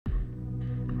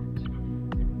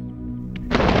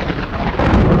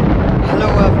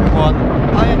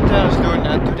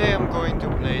Today I'm going to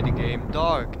play the game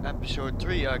Dark, episode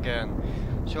 3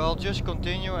 again. So I'll just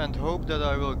continue and hope that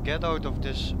I will get out of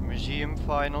this museum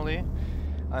finally.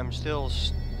 I'm still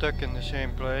stuck in the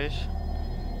same place.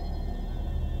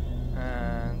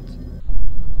 And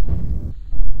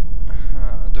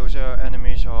those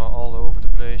enemies are all over the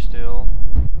place still.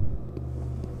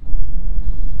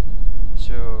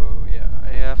 So yeah,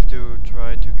 I have to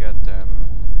try to get them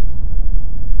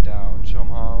down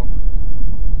somehow.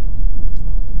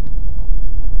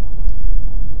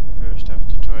 First have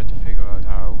to try to figure out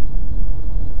how.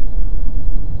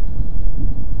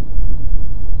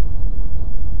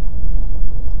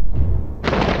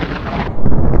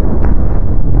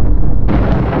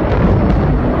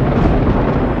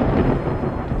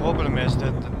 The problem is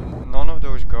that none of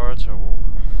those guards are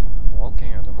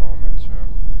walking at the moment, so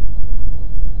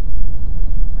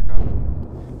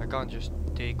I can't just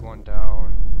take one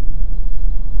down.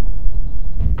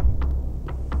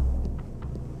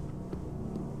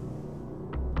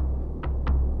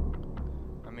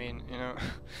 I mean, you know,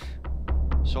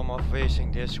 some are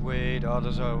facing this way, the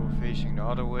others are facing the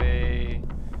other way.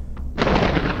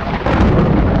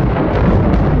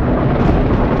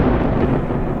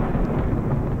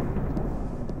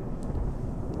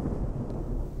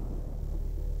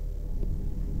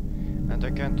 And I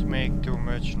can't make too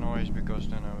much noise because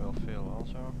then I will fail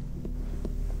also.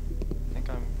 I think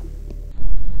I'm...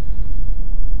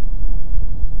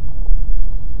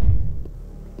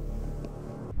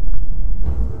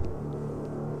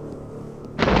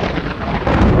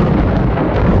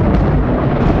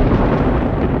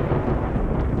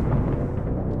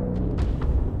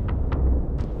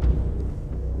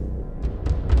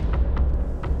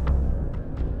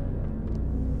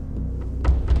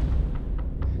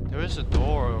 There is a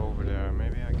door over there,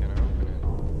 maybe I can open it.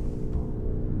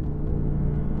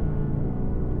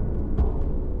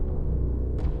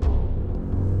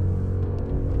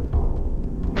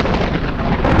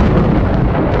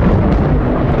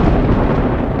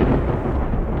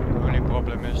 The only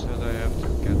problem is that I have to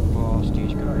get past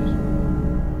these guys.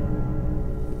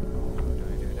 How do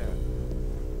I do that?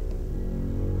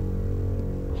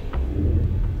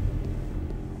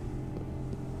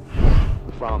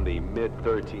 From the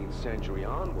mid-13th century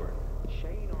onward,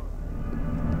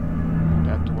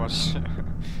 That was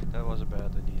that was a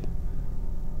bad idea.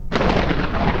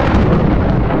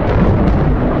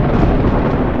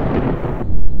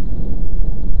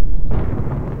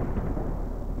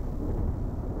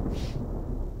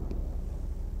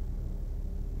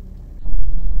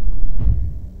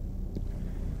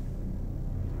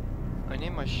 I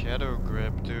need my shadow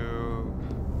grip to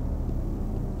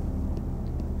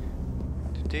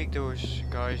take those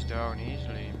guys down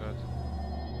easily, but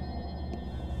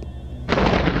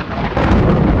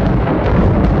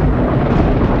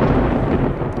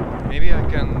maybe I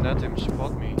can let him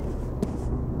spot me.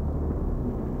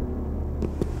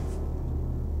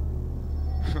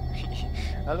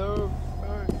 Hello,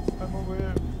 hi, I'm over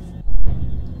here.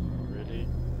 Really?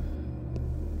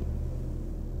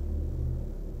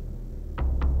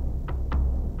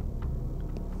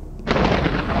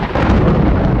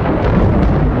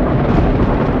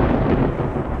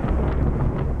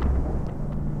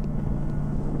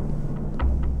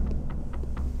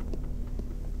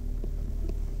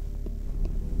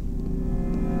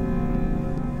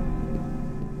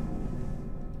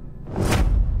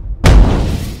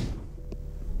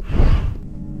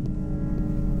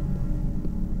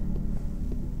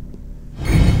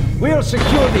 We'll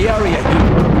secure the area here.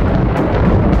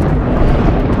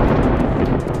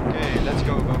 Okay, let's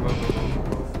go, go.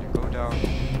 You go down.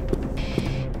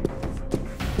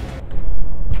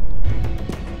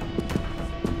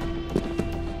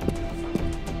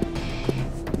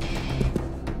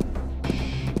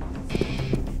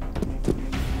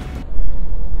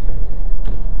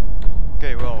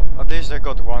 Okay, well, at least I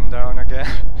got one down again.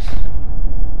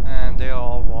 And they are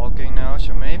all walking now,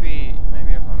 so maybe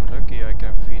if I'm lucky I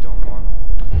can feed on one.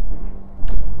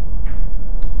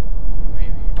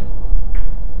 Maybe.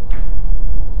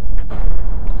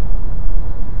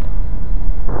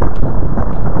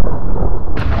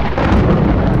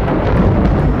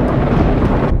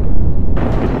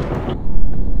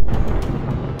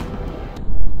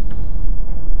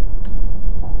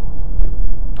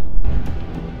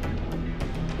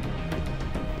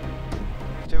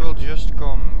 If they will just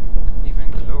come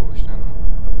even close, then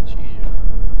it's easier.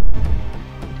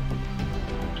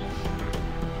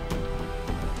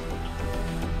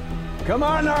 Come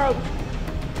on now!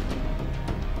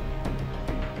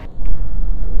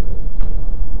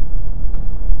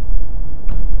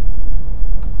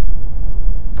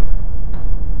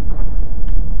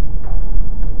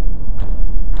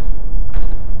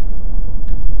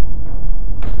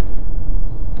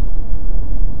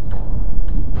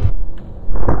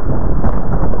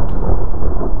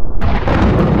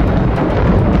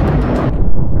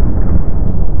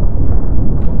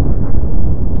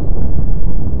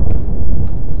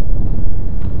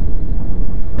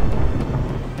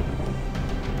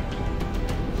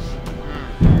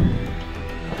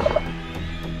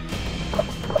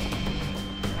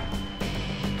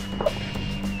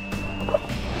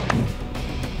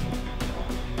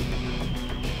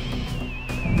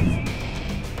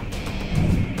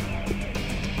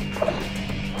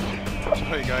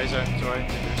 Sorry guys, I'm trying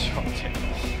to do something.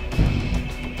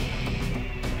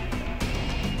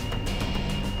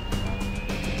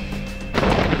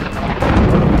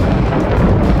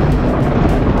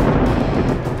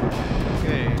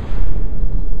 Okay.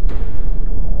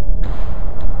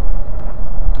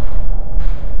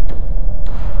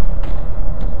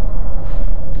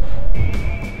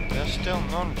 There's still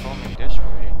none coming this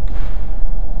way.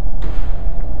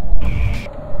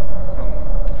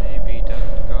 Maybe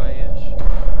that guy is.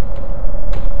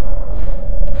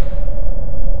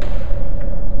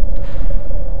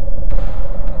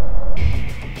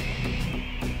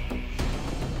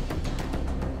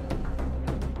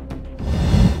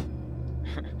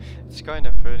 It's kind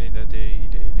of funny that they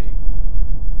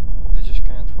just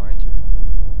can't find you.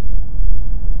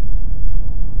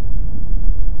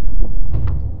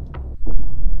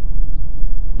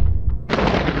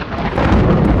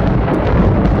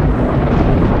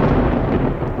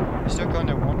 I still kind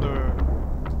of wonder.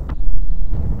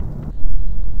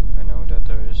 I know that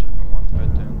there is one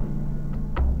bed then.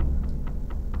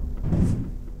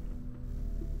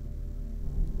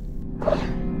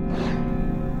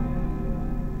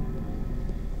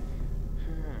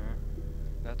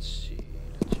 Let's see.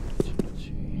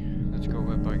 Let's go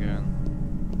up again.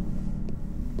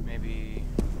 Maybe.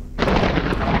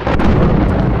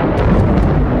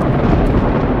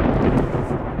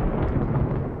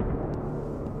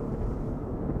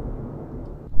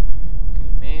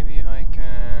 Okay, maybe I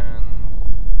can.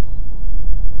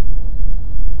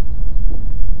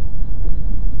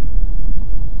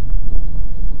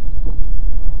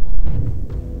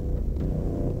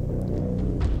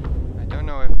 I don't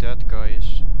know if that guy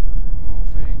is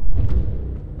moving.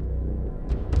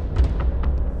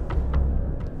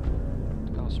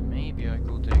 Else maybe I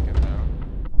could take him down.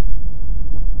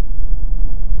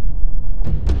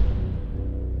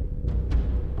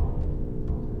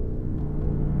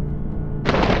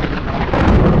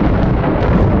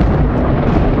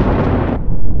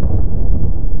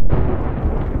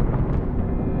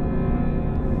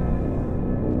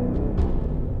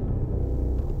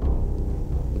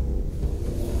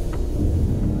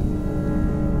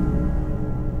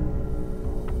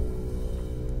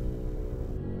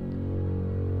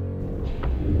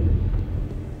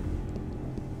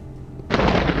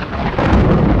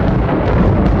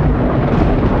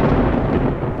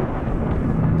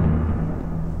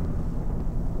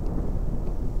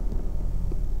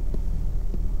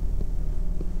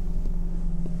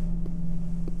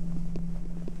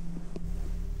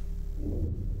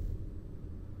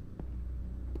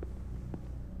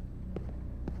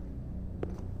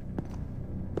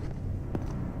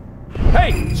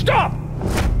 Hey, stop!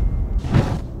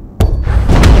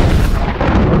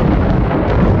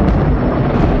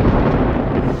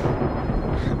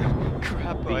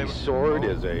 Crap, The sword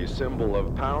is a symbol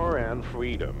of power and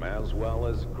freedom, as well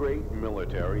as great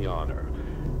military honor.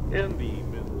 In the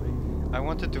Middle Ages, I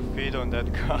wanted to feed on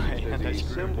that guy it and I is a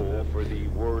screwed it symbol up. for the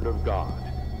Word of God.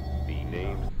 The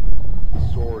names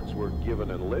swords were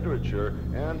given in literature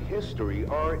and history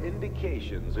are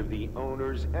indications of the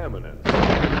owner's eminence.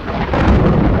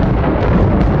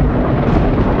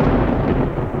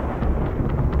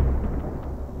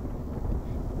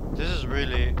 This is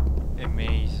really a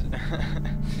maze.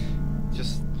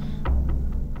 Just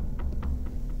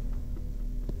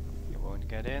you won't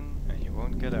get in and you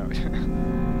won't get out.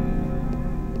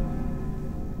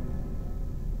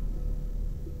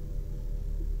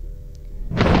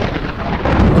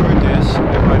 Truth is,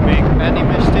 if I make any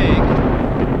mistake,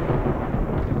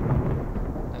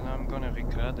 then I'm gonna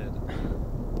regret it.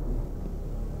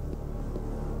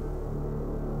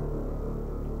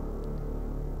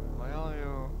 Why are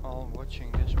you all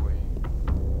watching this way?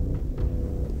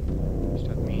 Does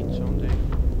that mean something?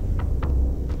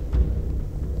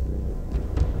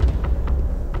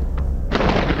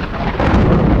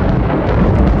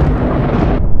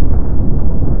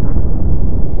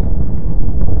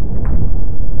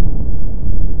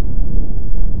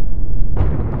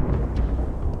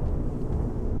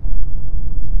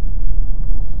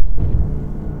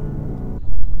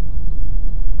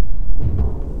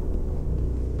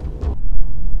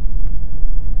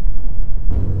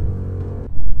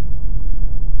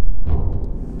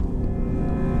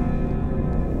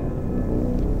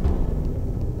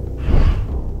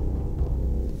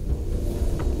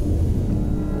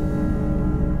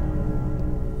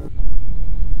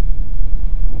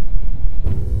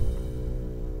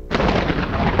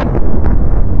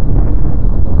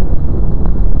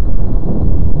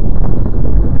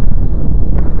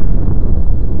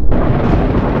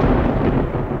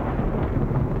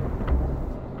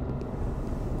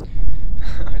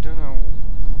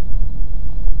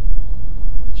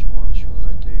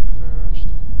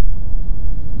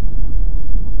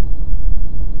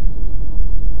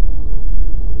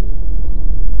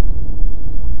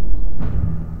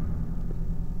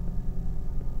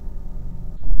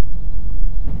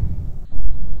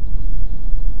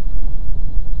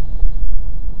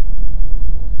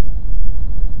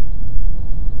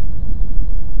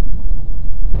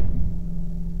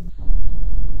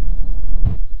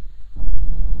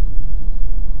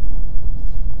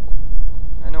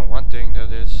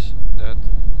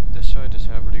 that this side is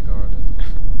heavily guarded.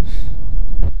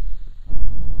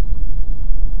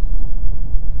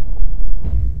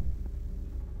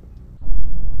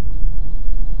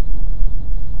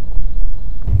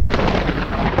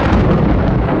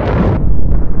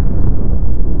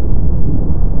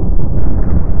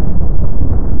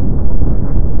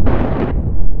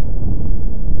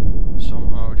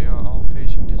 Somehow they are all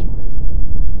facing this way.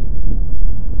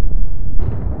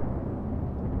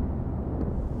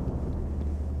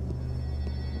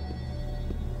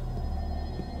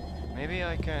 Maybe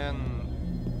I can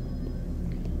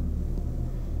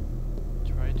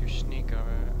try to sneak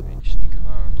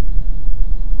around,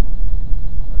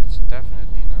 but it's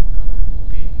definitely not gonna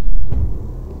be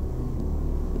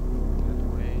that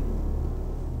way.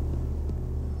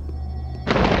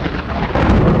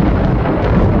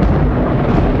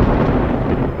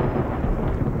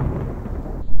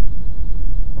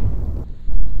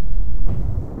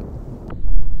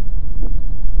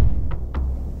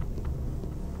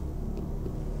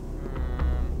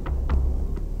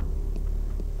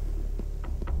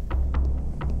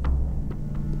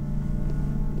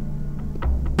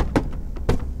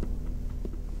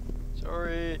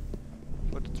 Sorry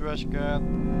for the trash can.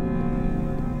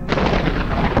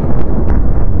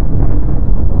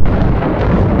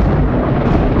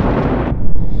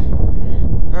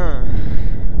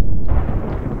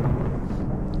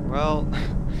 Well,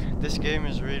 this game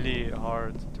is really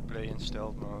hard to play in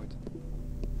stealth mode.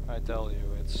 I tell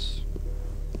you, it's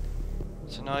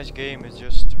a nice game, it's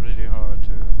just really hard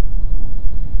to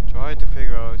try to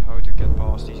figure out how to get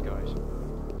past these guys.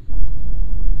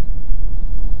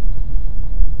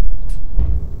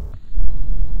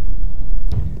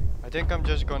 I think I'm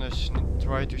just gonna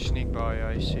try to sneak by.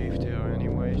 I saved here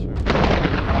anyway, so.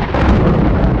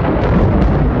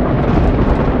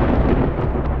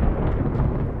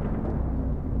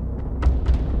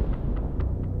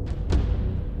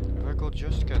 If I could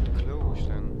just get close,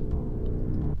 then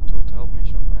it would help me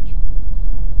so much.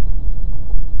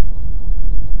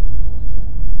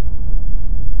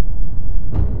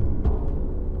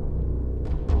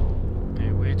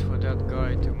 Okay, wait for that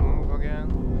guy to move again.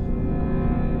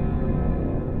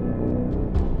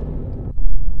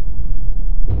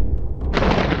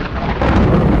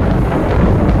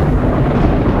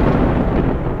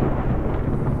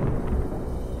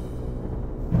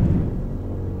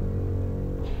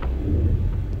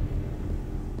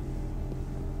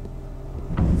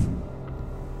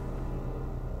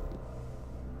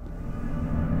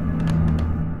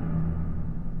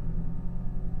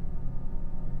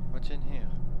 What's in here?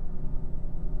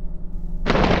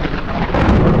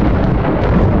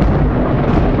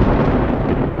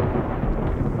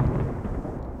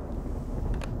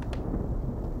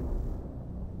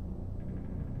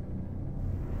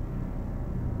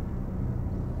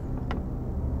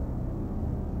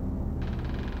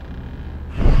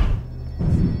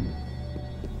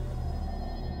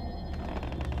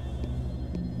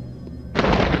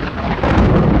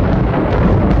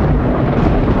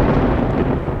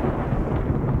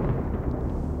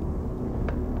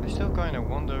 Kind of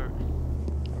wonder.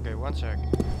 Okay, one sec,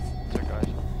 guys.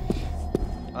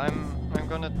 I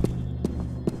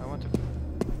want to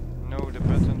know the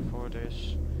button for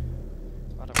this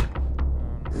other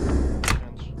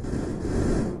fence.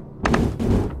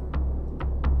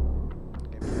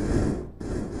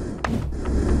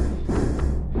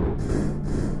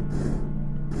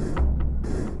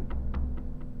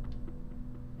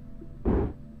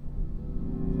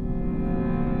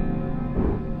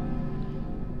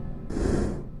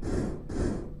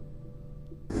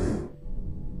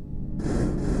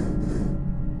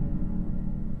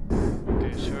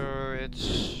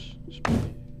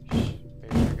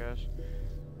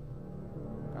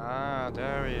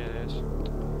 There it is.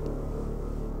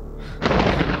 I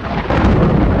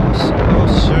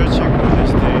was searching for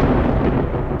this thing.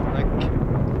 Like,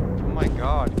 oh my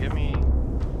god, give me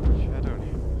shadow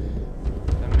here.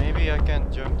 Then maybe I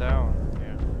can jump down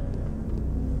here.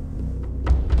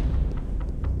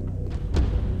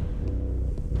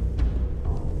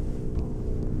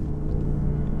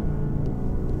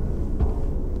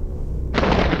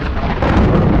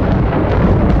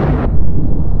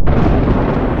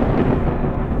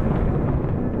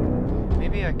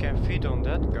 I can feed on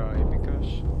that guy because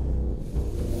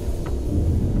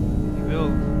he will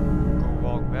go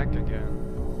walk back again.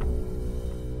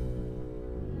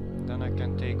 Then I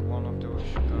can take one of those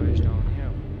guys down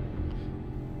here.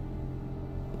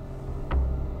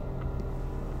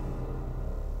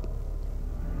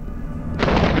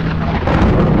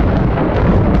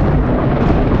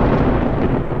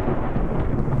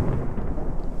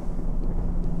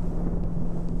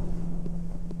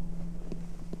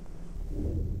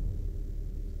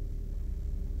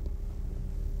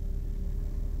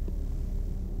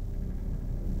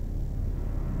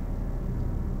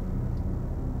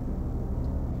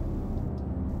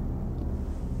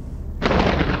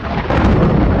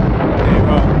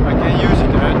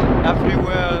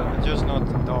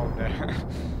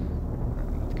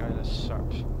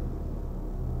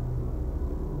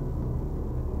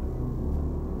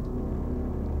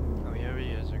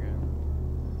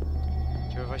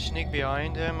 sneak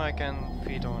behind him, I can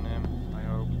feed on him, I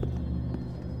hope.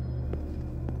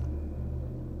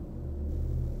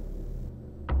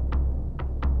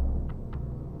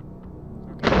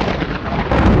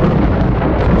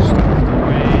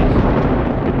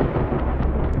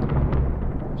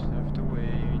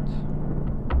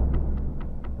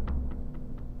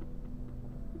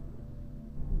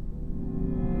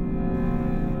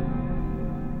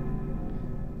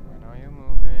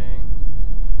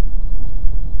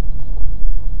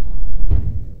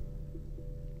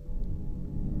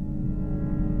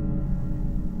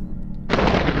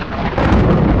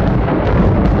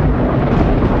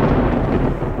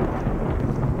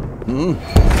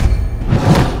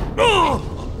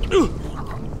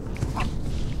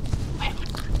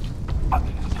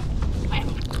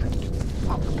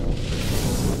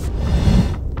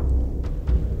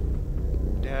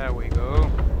 There we go.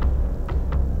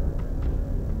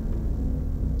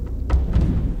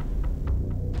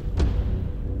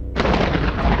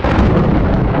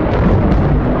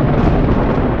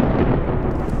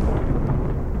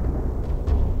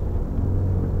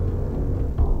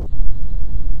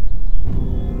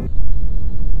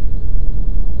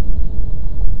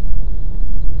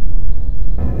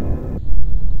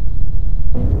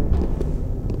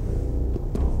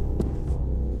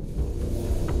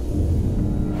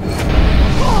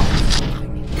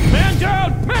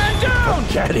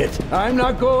 Get it! I'm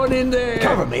not going in there!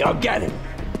 Cover me, I'll get him!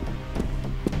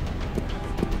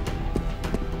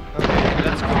 Okay,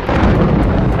 let's go.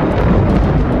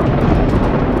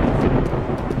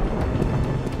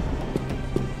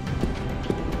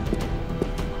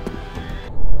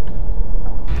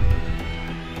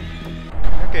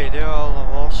 Okay, they're all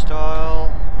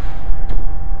hostile.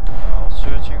 They're all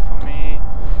searching for me.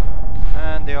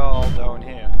 And they are all down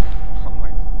here. Oh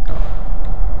my god.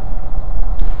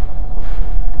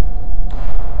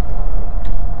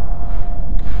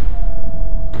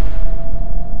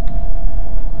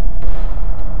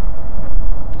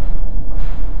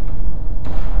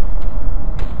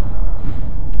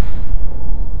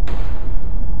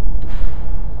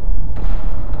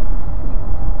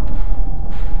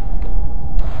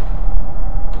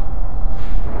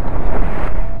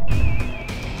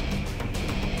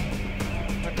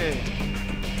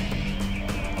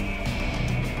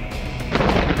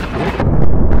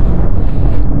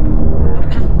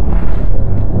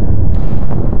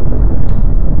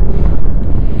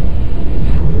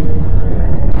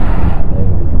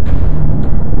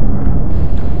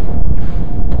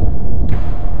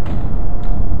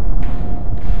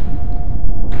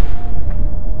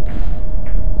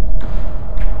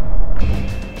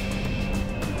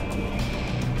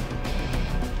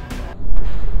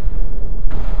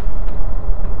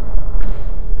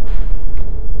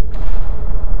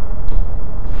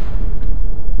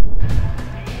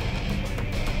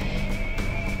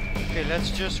 Okay,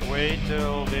 let's just wait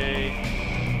till they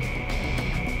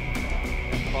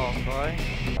pass by.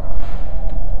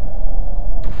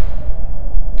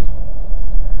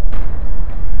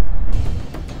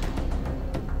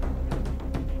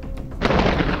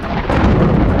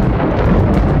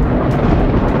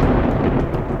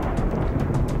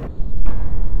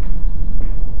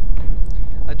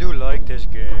 I do like this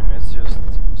game, it's just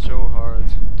so hard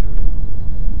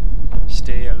to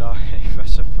stay alive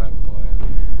as a vampire.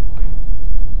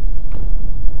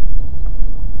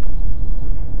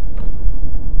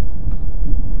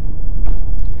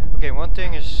 Okay, one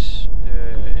thing is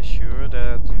sure,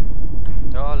 that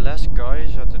there are less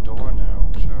guys at the door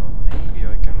now, so maybe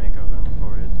I can make a run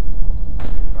for it.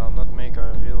 Well, not make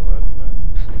a real run, but...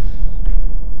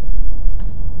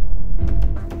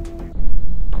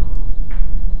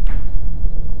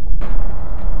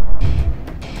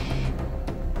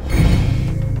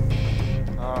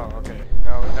 Oh, okay.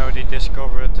 Now they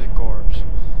discovered the corpse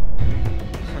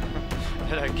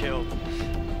that I killed.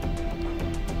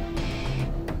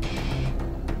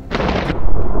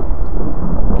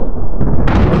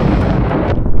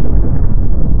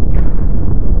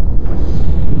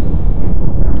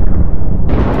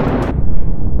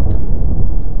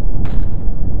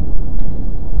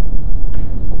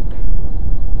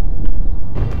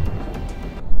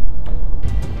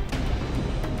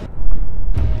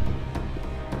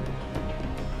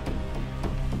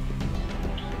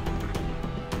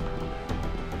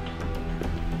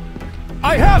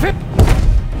 I have him!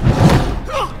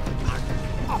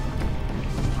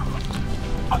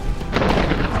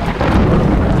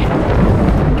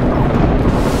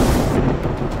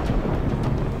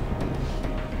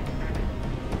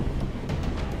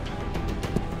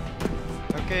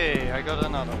 Okay, I got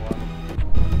another one.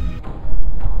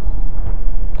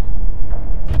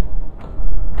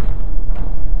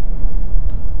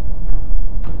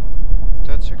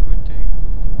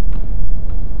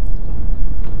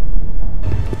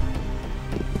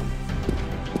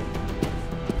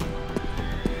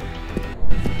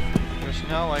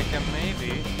 I can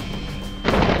maybe...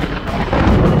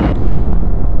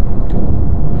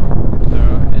 If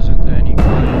there isn't any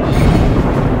guys.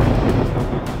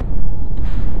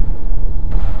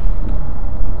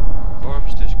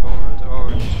 Corpse discovered. Oh,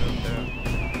 it's up there.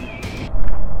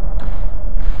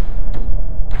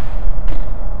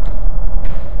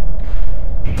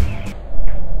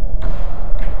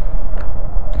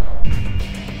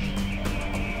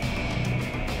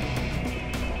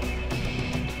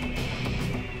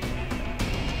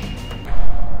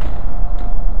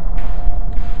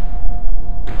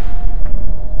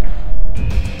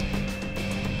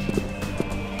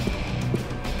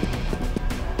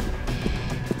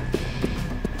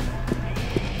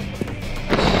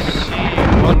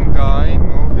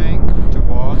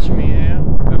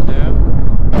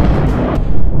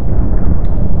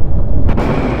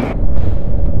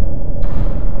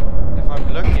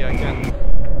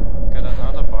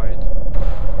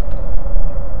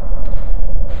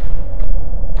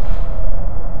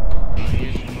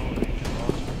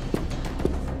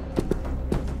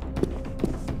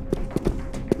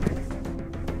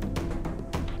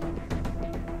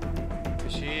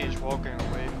 Walking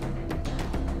away from me.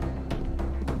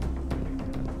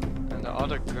 And the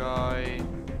other guy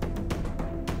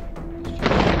is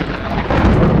just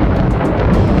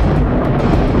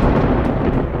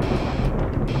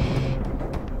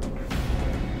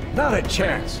Not a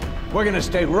chance. We're gonna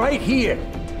stay right here.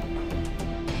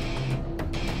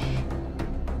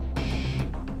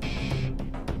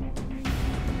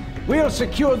 We'll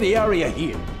secure the area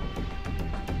here.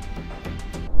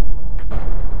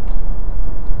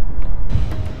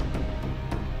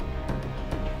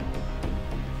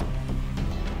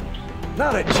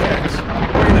 Not a chance.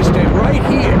 We're gonna stay right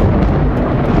here.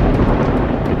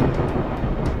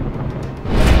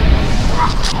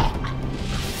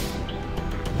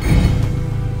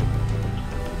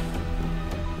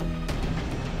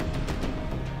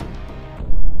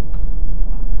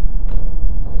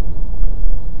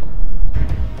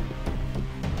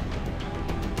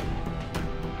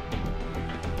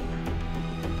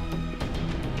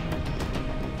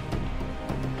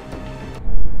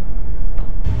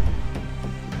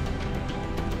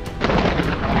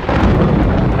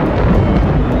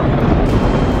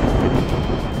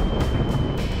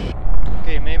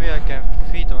 maybe I can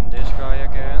feed on this guy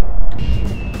again.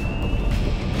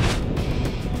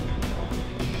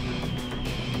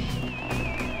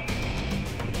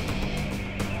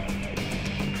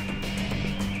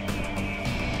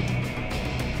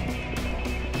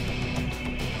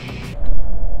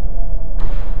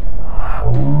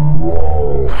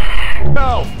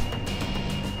 No!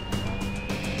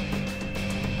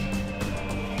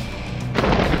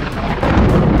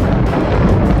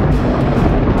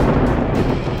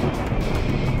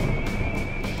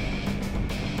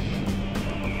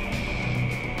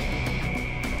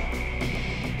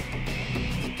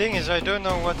 The thing is, I don't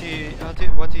know what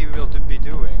he will be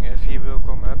doing. If he will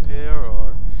come up here,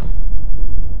 or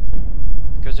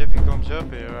because if he comes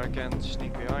up here, I can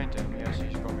sneak behind him. Yes,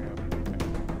 he's coming up.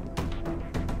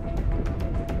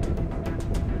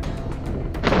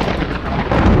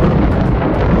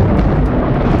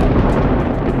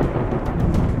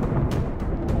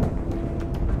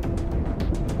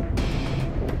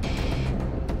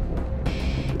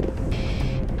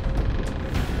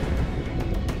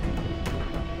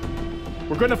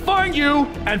 We're gonna find you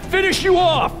and finish you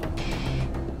off!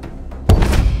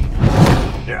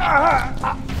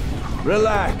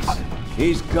 Relax.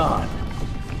 He's gone.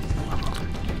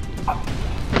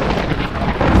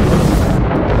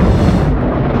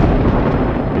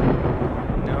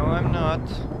 No, I'm not.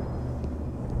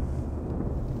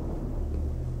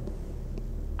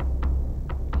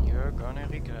 You're gonna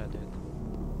regret it.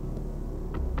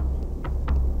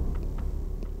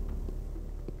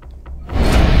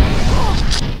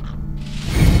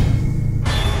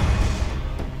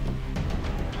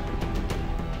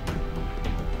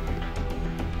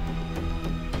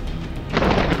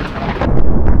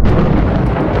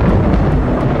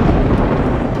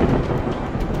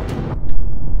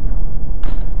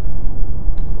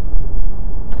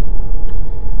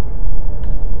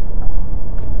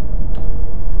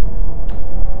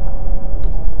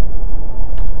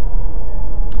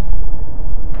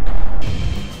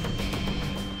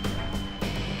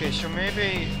 Okay, so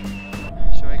maybe,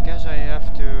 so I guess I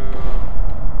have to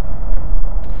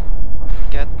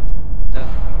get that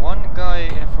one guy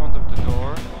in front of the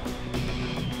door.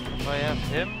 If I have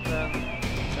him, then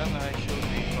I should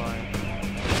be fine.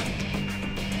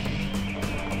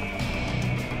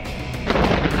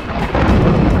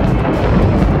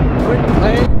 Quit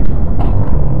playing.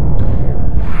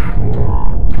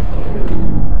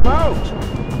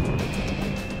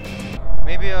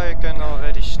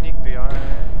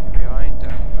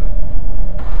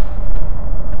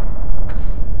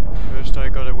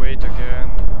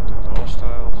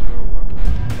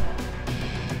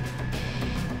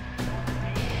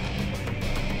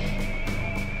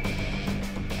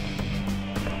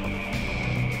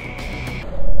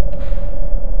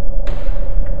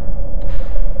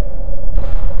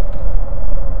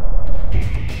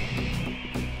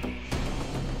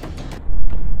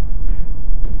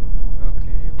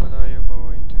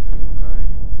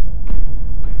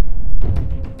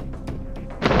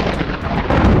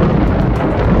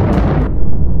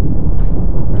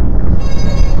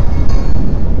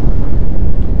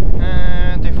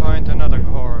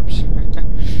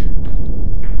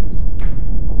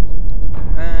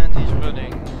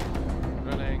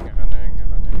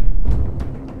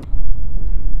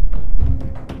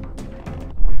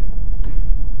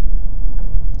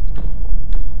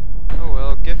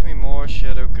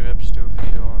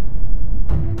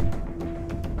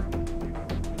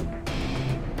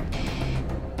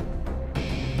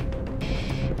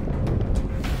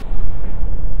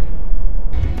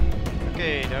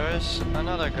 is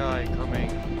another guy coming.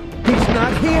 He's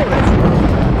not here anymore.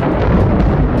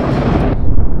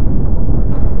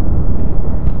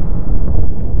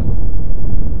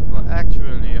 Well,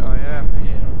 actually, I am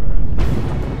here,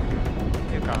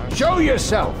 but you can't. Show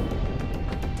yourself!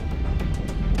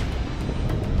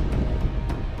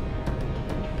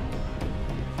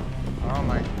 Oh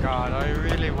my god, are you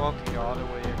really walking the other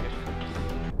way again?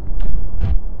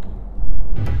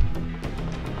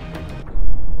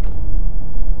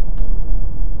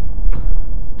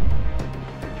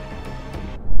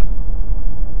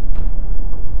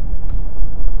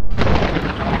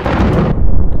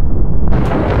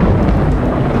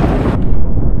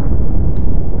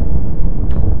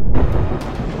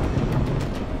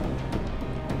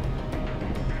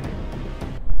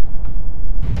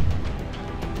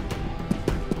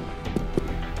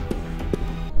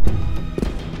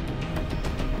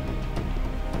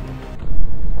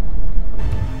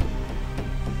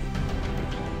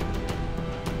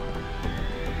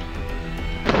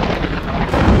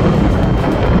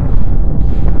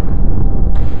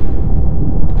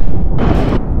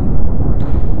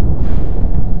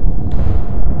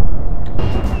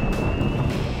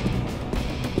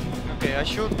 I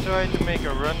should try to make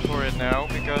a run for it now,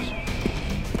 because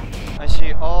I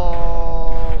see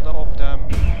all of them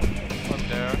up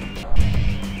there.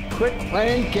 Quit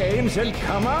playing games and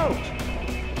come out!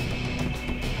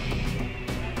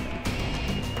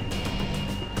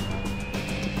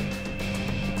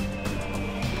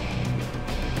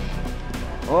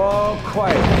 All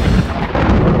quiet.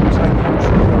 Looks like the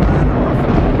intruder ran off.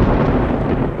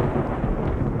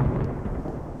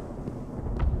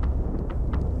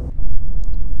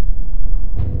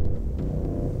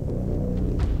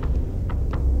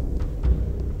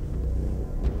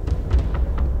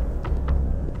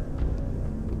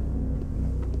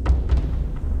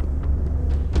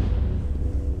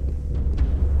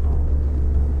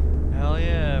 Hell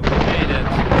yeah, we made it.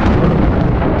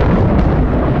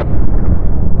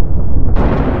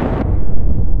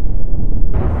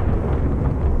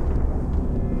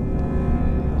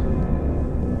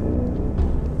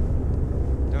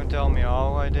 Don't tell me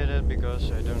how I did it,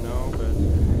 because I don't know, but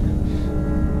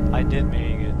I did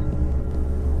make it.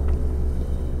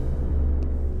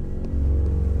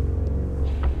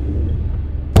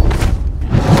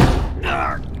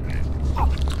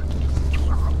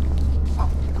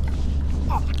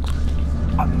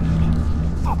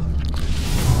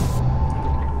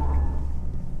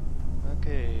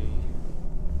 Okay.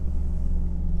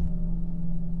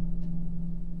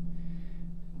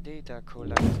 Data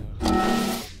collector.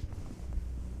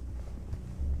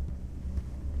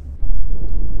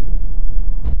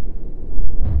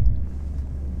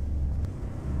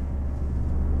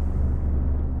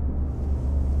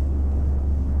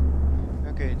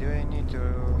 Okay, do I need to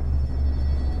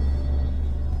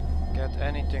get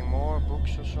anything more,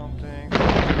 books or something? That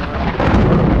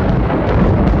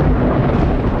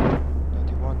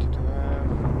he wanted to have?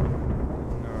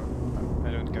 No,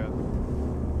 I don't get.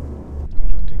 I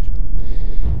don't think so.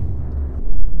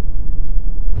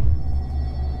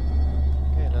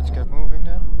 Okay, let's get moving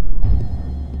then.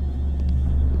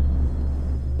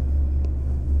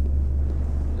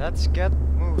 Let's get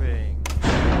moving.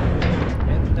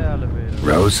 In the elevator.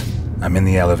 Rose, I'm in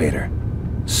the elevator.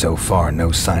 So far,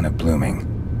 no sign of Blooming.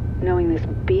 Knowing this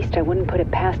beast, I wouldn't put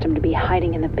it past him to be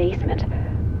hiding in the basement.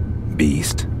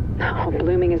 Beast? Oh,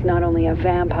 Blooming is not only a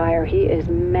vampire, he is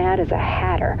mad as a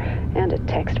hatter and a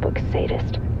textbook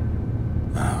sadist.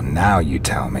 Oh, now you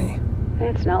tell me.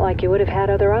 It's not like you would have had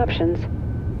other options.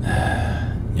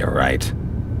 You're right.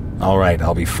 All right,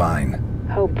 I'll be fine.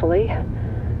 Hopefully.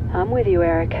 I'm with you,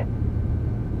 Eric.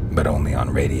 But only on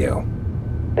radio.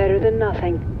 Better than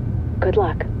nothing. Good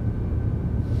luck.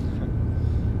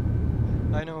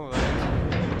 I know, right?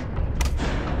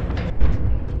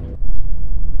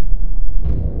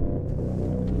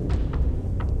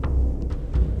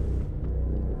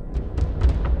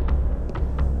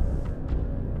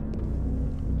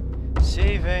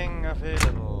 Saving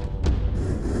available.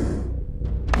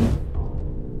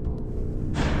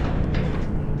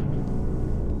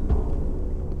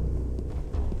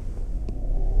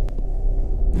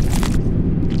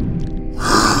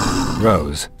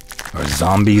 Rose, are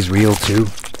zombies real too?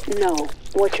 No,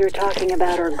 what you're talking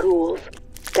about are ghouls.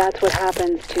 That's what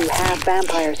happens to half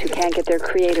vampires who can't get their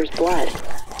creator's blood.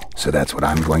 So that's what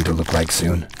I'm going to look like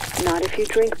soon? Not if you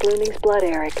drink Blooming's blood,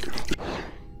 Eric.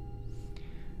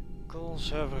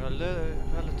 Ghouls have a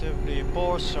relatively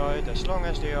poor sight as long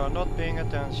as they are not paying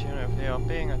attention. If they are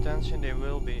paying attention, they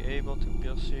will be able to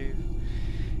perceive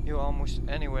you almost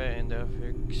anywhere in their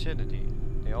vicinity.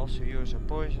 They They also use a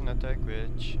poison attack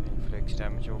which inflicts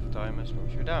damage over time and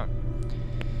slows you down.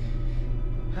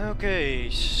 Okay,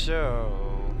 so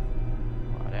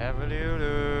whatever you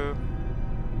do,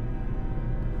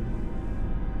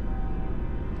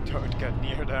 don't get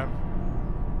near them.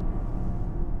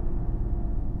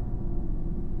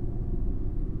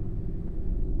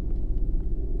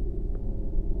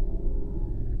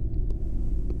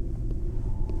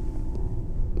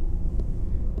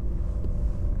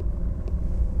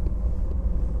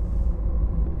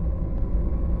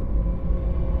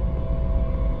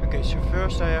 Okay, so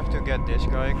first I have to get this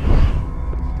guy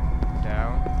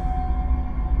down,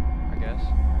 I guess,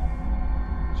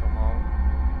 somehow.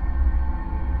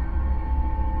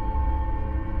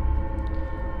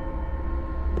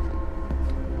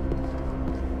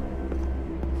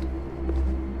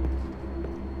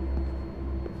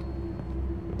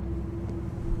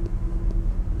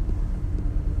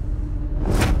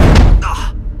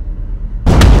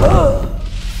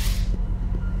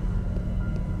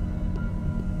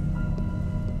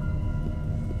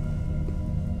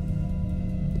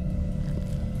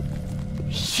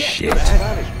 Shit.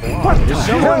 What? Is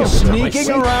someone sneaking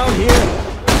around here?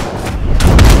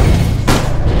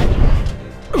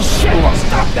 Shit!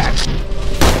 Stop that!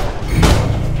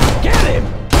 Get him!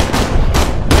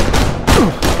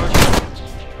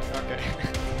 Okay.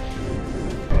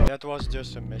 That was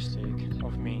just a mistake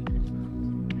of me.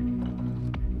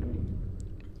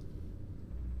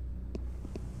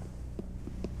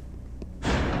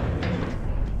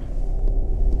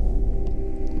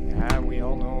 Yeah, we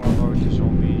all know about the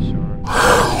zombies or...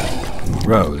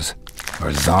 Rose,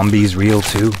 are zombies real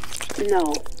too?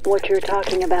 No, what you're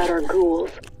talking about are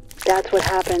ghouls. That's what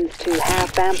happens to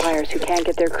half vampires who can't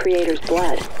get their creator's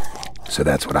blood. So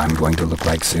that's what I'm going to look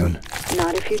like soon?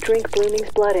 Not if you drink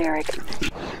Blooming's blood, Eric.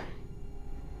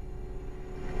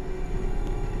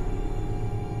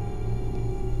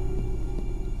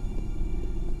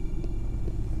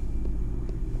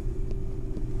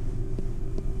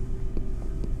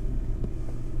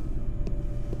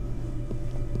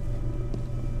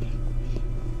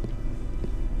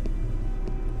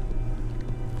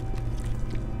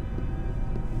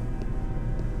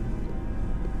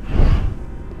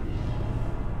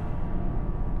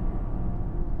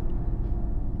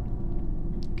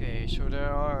 So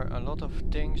there are a lot of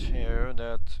things here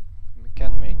that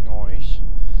can make noise.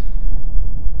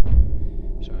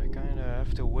 So I kinda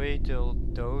have to wait till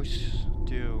those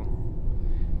two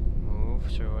move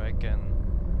so I can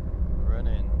run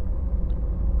in.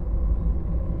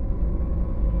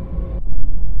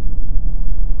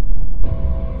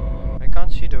 I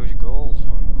can't see those goals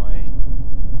on my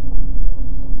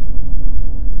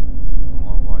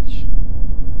watch.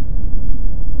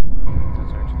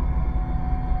 That's actually...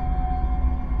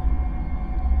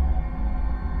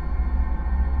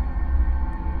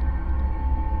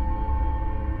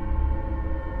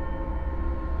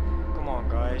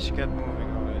 Guys, get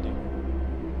moving already.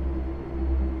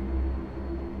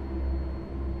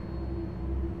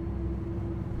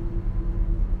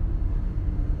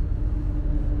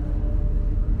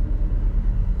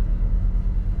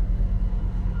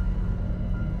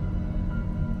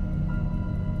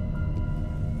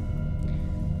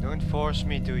 Don't force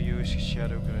me to use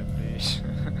shadow grip, please.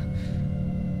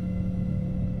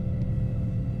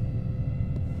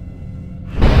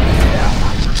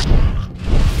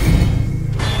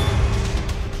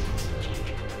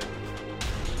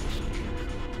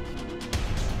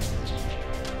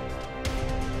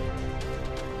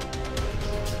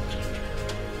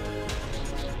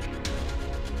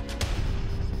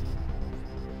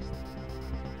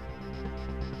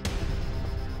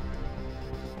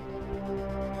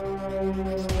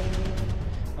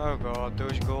 Oh god,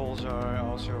 those goals are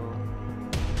also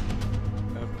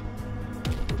up.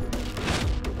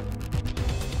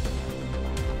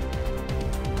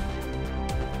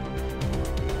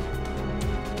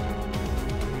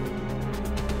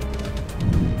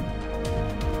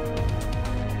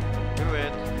 Do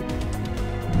it.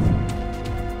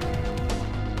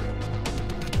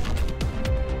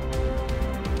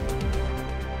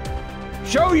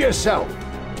 Show yourself!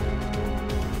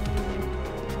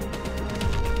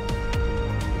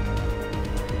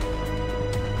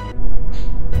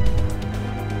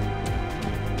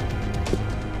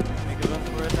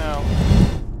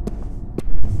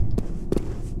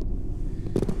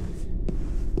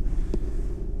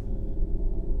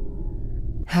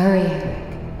 Hurry,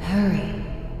 Eric, hurry.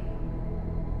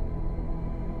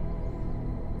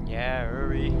 Yeah,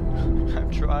 hurry.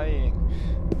 I'm trying.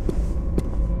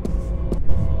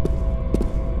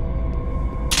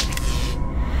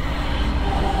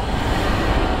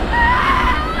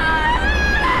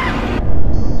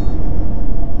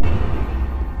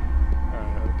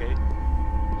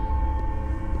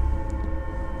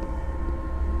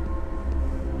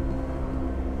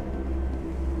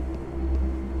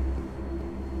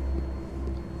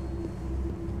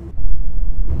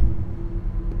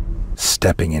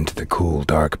 Stepping into the cool,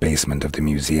 dark basement of the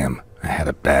museum, I had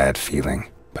a bad feeling,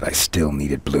 but I still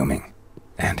needed Blooming.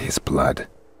 And his blood.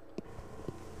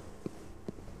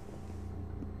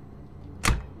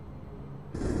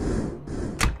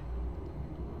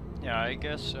 Yeah, I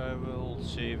guess I will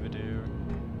save it here.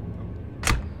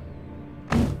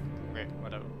 Okay,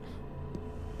 whatever.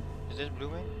 Is this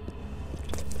Blooming?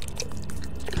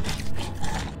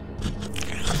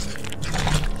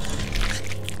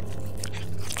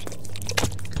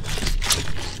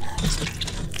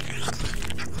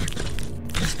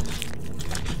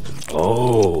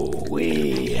 Oh,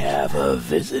 we have a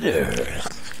visitor.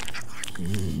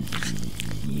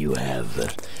 You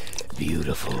have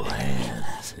beautiful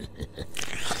hands.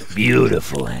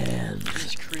 Beautiful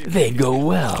hands. They go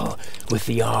well with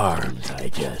the arms I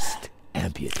just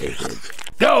amputated.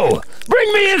 Go!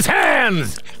 Bring me his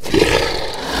hands!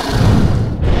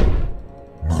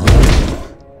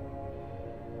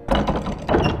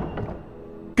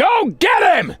 Go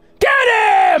get him!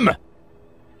 Get him!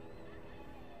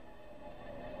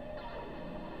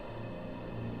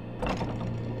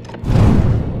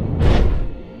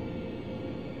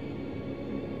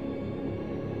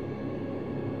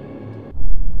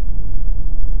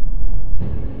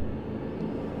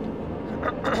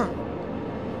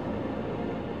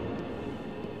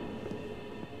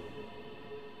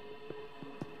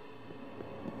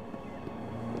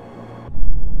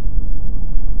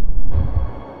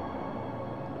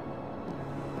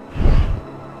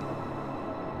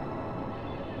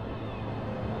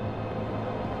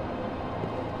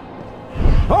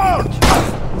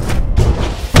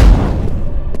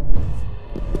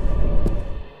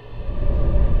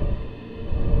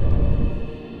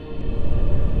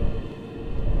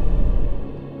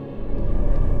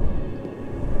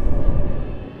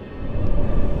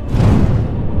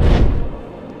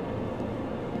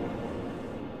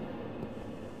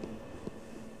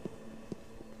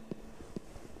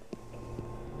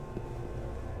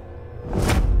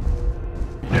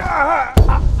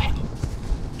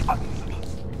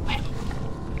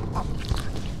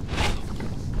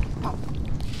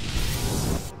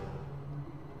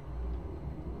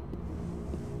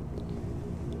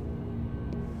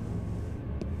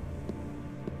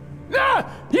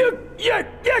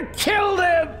 You killed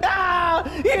him! Ah!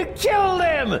 You killed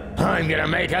him! I'm gonna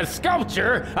make a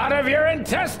sculpture out of your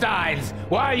intestines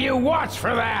while you watch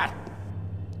for that!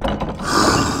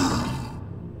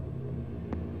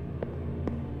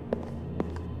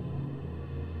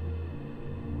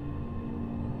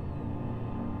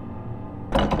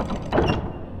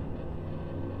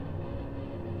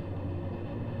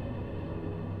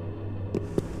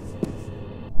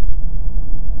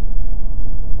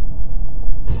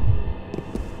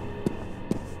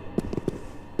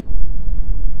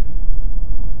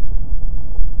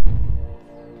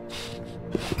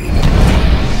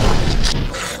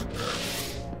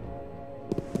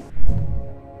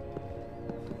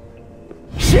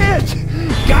 Shit!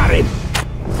 Got him!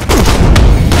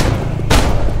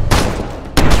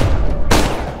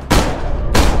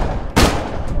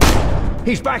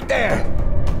 He's back there!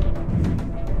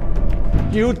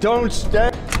 You don't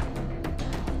stand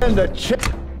a chance.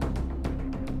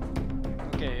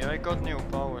 Okay, I got new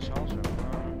powers also.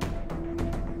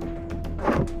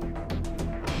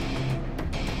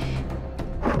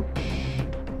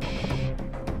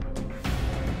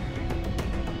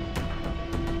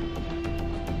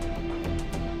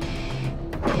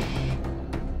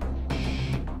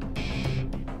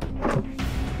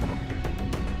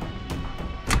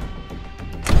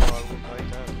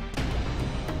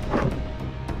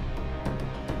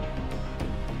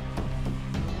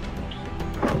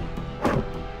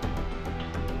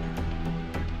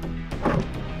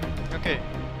 Okay.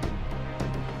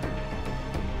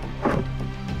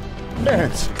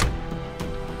 Dance.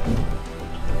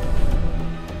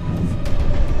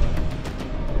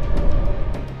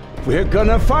 We're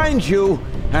gonna find you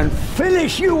and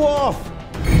finish you off.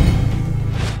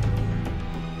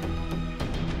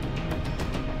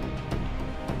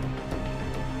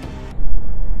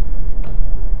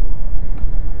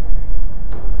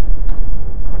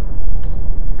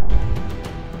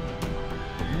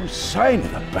 You sign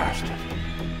of the bastard.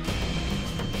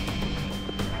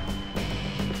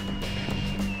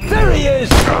 There he is!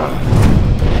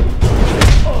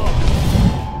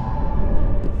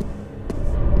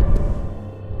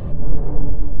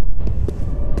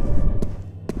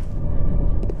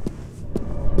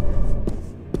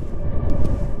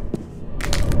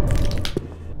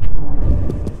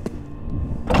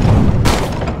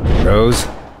 Rose,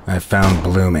 I found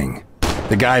Blooming.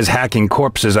 The guy's hacking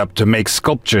corpses up to make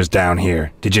sculptures down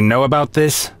here. Did you know about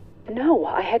this? No,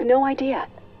 had no idea.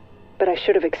 But I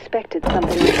should have expected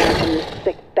something like that from this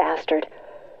sick bastard.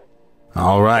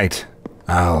 All right.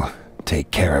 I'll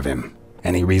take care of him.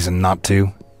 Any reason not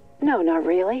to? No, not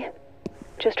really.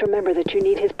 Just remember that you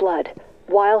need his blood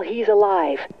while he's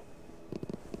alive.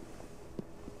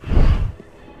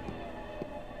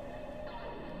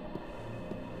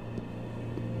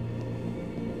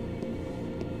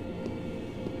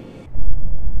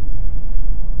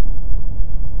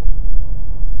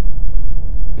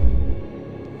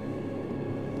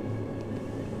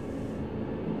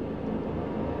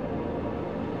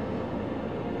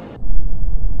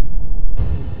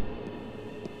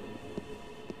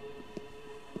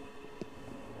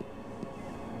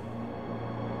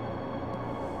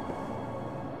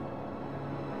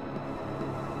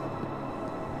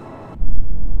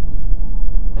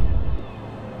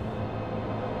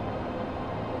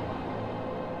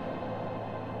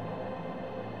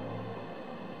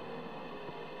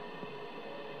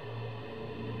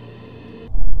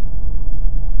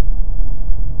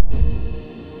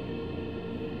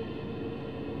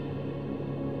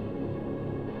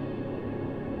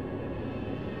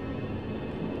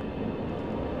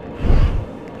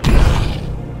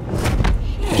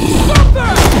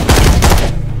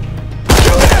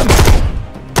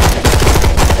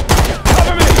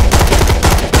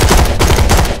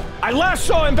 I last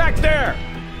saw him back there!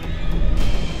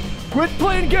 Quit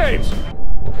playing games!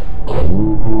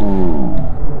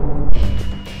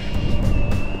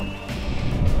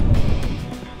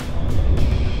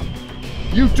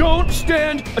 You don't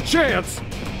stand a chance!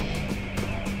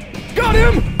 Got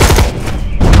him!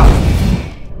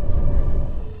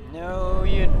 No,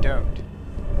 you don't.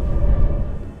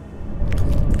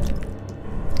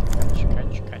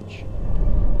 Catch.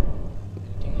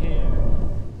 Anything here?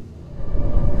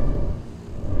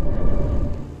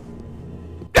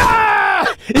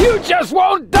 Ah! You just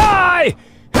won't die!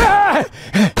 Ah!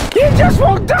 You just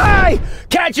won't die!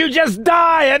 Can't you just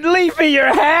die and leave me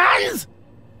your hands?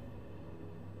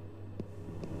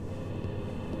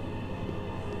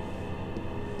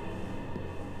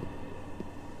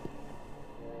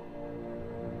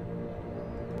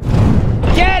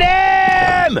 Get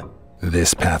him!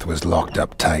 This path was locked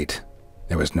up tight.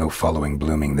 There was no following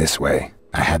Blooming this way.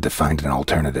 I had to find an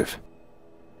alternative.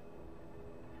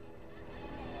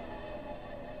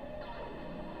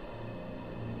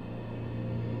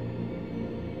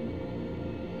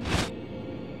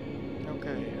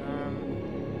 Okay,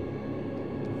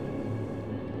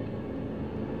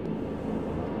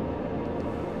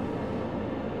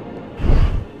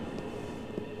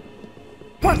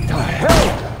 What the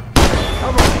hell?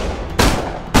 Come on.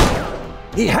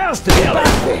 He has to be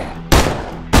back there.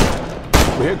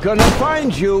 We're gonna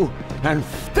find you, and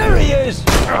there he is!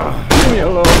 Leave me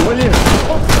alone, will you?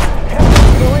 What the hell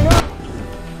is going on?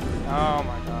 oh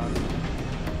my god.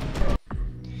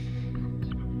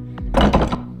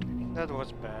 That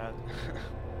was bad.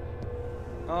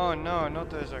 Oh no, not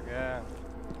this again.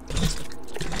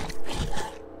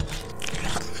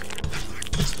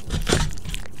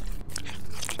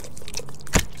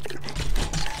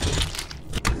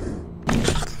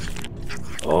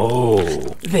 Oh,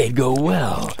 they go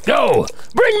well. Go!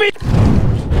 Bring me!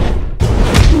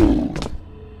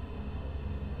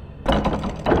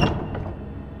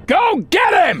 Go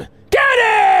get him!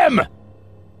 Get him!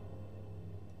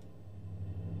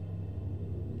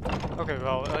 Okay,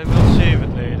 well, I will save it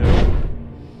later.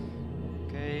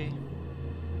 Okay.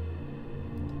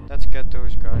 Let's get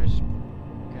those guys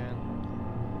again.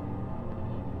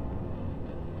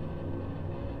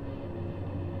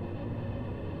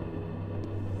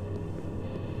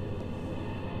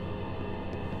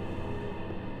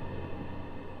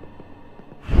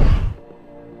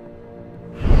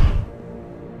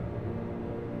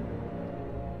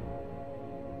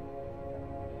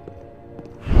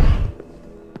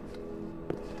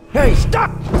 Hey,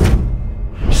 stop!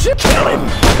 Shit, kill him!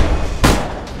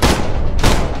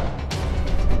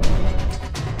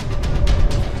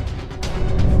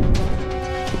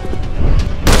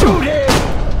 Shoot him!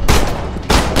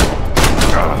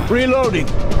 Reloading.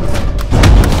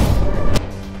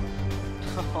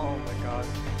 Oh my god.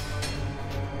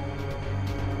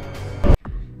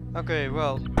 Okay,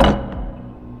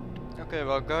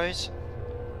 well, guys,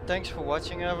 thanks for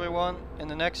watching, everyone. In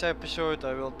the next episode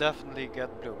I will definitely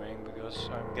get Blooming, because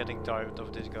I'm getting tired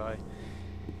of this guy.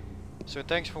 So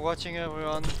thanks for watching,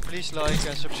 everyone. Please like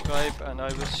and subscribe, and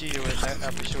I will see you in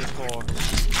episode 4.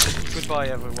 Goodbye,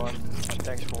 everyone, and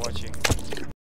thanks for watching.